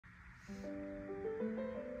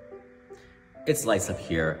It's lights up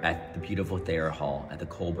here at the beautiful Thayer Hall at the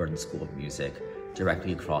Colburn School of Music,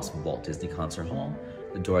 directly across from Walt Disney Concert Hall,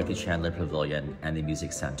 the Dorothy Chandler Pavilion, and the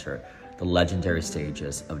Music Center, the legendary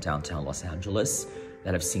stages of downtown Los Angeles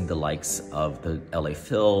that have seen the likes of the LA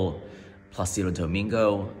Phil, Placido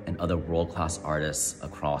Domingo, and other world-class artists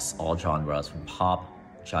across all genres from pop,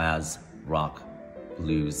 jazz, rock,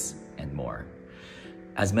 blues, and more.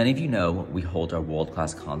 As many of you know, we hold our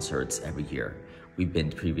world-class concerts every year. We've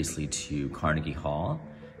been previously to Carnegie Hall,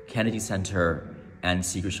 Kennedy Center, and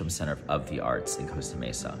Segerstrom Center of the Arts in Costa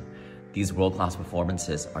Mesa. These world-class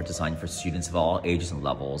performances are designed for students of all ages and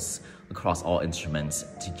levels across all instruments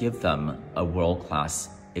to give them a world-class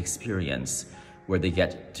experience where they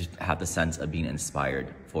get to have the sense of being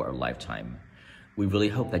inspired for a lifetime. We really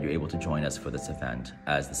hope that you're able to join us for this event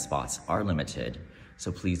as the spots are limited,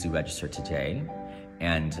 so please do register today,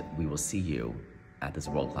 and we will see you at this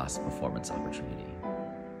world-class performance opportunity.